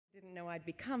didn't know I'd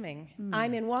be coming.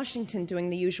 I'm in Washington doing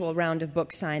the usual round of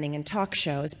book signing and talk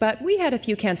shows, but we had a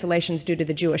few cancellations due to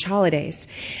the Jewish holidays.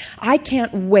 I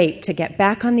can't wait to get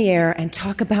back on the air and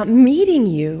talk about meeting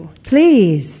you.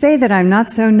 Please, say that I'm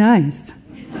not so nice.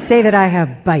 Say that I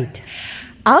have bite.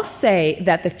 I'll say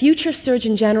that the future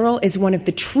Surgeon General is one of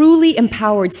the truly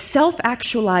empowered,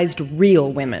 self-actualized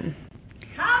real women.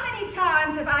 How many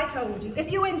times have I told you,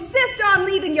 if you insist on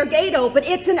leaving your gate open,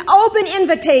 it's an open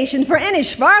invitation for any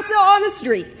Schwarzer on the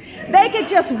street. They could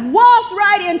just waltz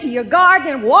right into your garden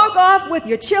and walk off with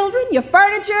your children, your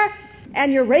furniture,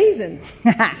 and your raisins.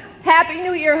 Happy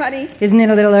New Year, honey. Isn't it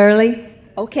a little early?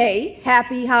 Okay,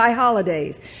 happy high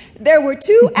holidays. There were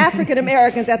 2 African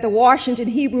Americans at the Washington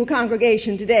Hebrew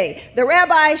congregation today, the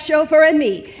rabbi's chauffeur and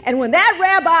me. And when that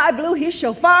rabbi blew his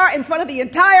shofar in front of the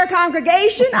entire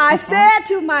congregation, I said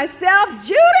to myself,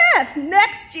 Judith,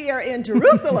 next year in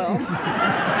Jerusalem.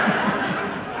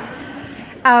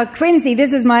 Quincy,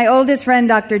 this is my oldest friend,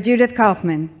 Dr. Judith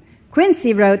Kaufman.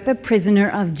 Quincy wrote The Prisoner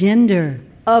of Gender.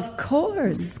 Of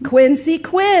course, Quincy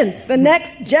Quince, the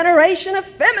next generation of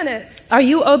feminists. Are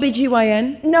you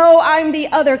OBGYN? No, I'm the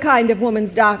other kind of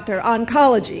woman's doctor,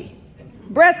 oncology.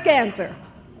 Breast cancer.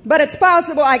 But it's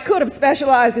possible I could have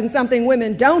specialized in something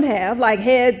women don't have, like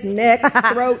heads, necks,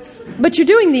 throats. But you're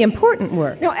doing the important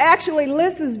work. No, actually,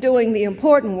 Liz is doing the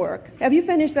important work. Have you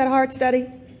finished that heart study?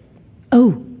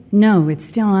 Oh, no, it's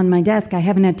still on my desk. I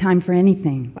haven't had time for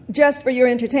anything. Just for your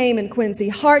entertainment, Quincy,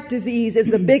 heart disease is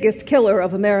the biggest killer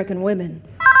of American women.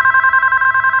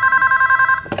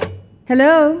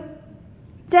 Hello?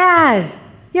 Dad,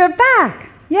 you're back.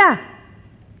 Yeah.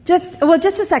 Just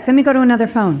a sec. Let me go to another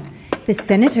phone. The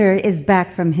senator is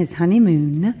back from his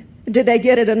honeymoon. Did they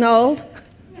get it annulled?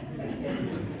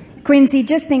 Quincy,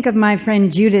 just think of my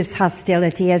friend Judith's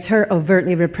hostility as her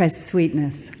overtly repressed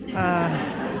sweetness.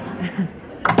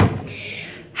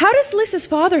 How does Liz's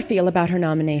father feel about her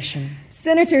nomination?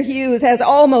 Senator Hughes has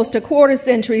almost a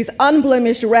quarter-century's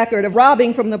unblemished record of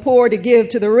robbing from the poor to give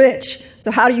to the rich. So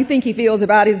how do you think he feels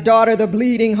about his daughter, the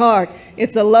Bleeding Heart?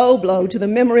 It's a low blow to the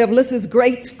memory of Liz's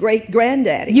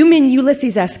great-great-granddaddy. You mean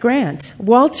Ulysses S. Grant?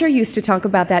 Walter used to talk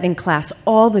about that in class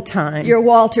all the time. Your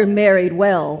Walter married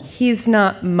well. He's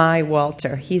not my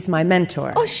Walter. He's my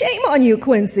mentor. Oh, shame on you,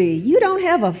 Quincy. You don't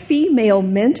have a female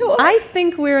mentor? I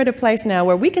think we're at a place now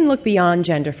where we can look beyond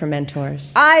gender for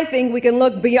mentors. I think we can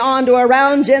look beyond or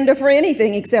around gender for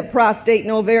anything except prostate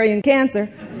and ovarian cancer.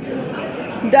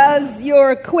 Does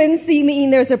your Quincy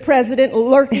mean there's a president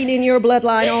lurking in your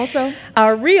bloodline also?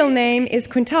 Our real name is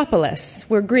Quintopoulos.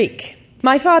 We're Greek.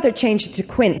 My father changed it to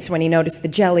Quince when he noticed the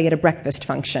jelly at a breakfast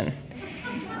function.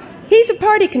 He's a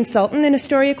party consultant in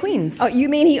Astoria, Queens. Oh, you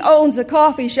mean he owns a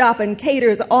coffee shop and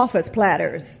caters office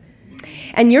platters?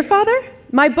 And your father?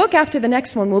 My book after the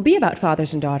next one will be about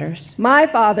fathers and daughters. My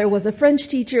father was a French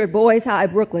teacher at Boys High,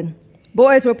 Brooklyn.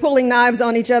 Boys were pulling knives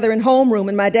on each other in homeroom,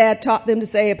 and my dad taught them to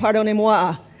say,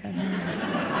 pardonnez-moi.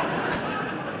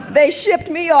 They shipped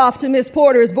me off to Miss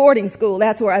Porter's boarding school.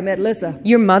 That's where I met Lissa.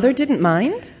 Your mother didn't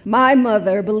mind? My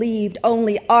mother believed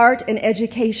only art and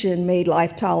education made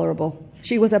life tolerable.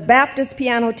 She was a Baptist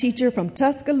piano teacher from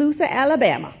Tuscaloosa,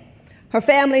 Alabama. Her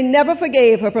family never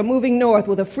forgave her for moving north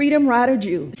with a Freedom Rider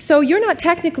Jew. So you're not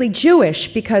technically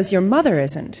Jewish because your mother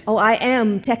isn't? Oh, I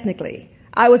am technically.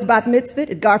 I was bat mitzvahed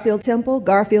at Garfield Temple,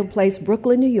 Garfield Place,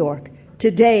 Brooklyn, New York.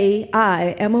 Today,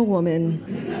 I am a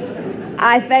woman.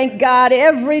 I thank God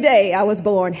every day I was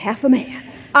born half a man.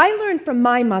 I learned from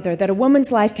my mother that a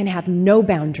woman's life can have no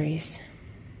boundaries.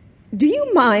 Do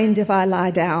you mind if I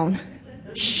lie down?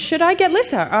 Should I get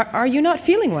Lissa? Are you not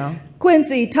feeling well?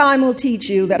 Quincy, time will teach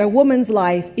you that a woman's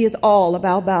life is all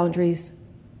about boundaries.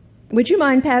 Would you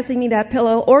mind passing me that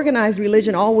pillow? Organized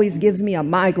religion always gives me a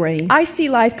migraine. I see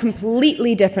life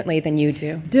completely differently than you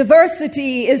do.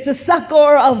 Diversity is the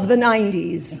succor of the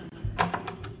 90s.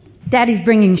 Daddy's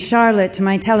bringing Charlotte to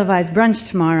my televised brunch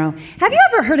tomorrow. Have you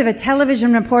ever heard of a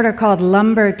television reporter called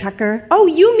Lumber Tucker? Oh,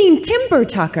 you mean Timber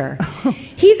Tucker.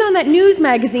 He's on that news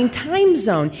magazine Time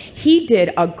Zone. He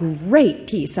did a great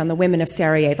piece on the women of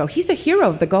Sarajevo. He's a hero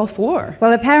of the Gulf War.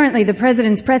 Well, apparently the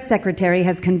president's press secretary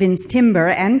has convinced Timber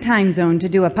and Time Zone to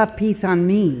do a puff piece on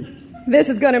me. This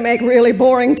is going to make really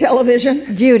boring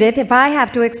television. Judith, if I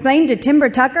have to explain to Timber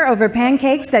Tucker over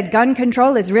pancakes that gun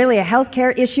control is really a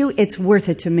healthcare issue, it's worth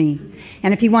it to me.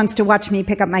 And if he wants to watch me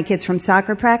pick up my kids from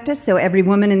soccer practice so every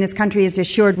woman in this country is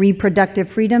assured reproductive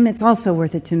freedom, it's also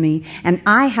worth it to me. And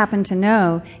I happen to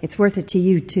know it's worth it to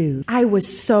you, too. I was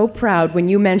so proud when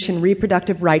you mentioned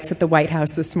reproductive rights at the White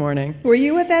House this morning. Were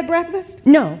you at that breakfast?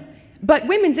 No. But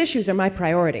women's issues are my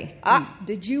priority.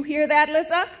 Did you hear that,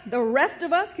 Lissa? The rest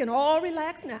of us can all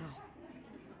relax now.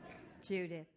 Judith.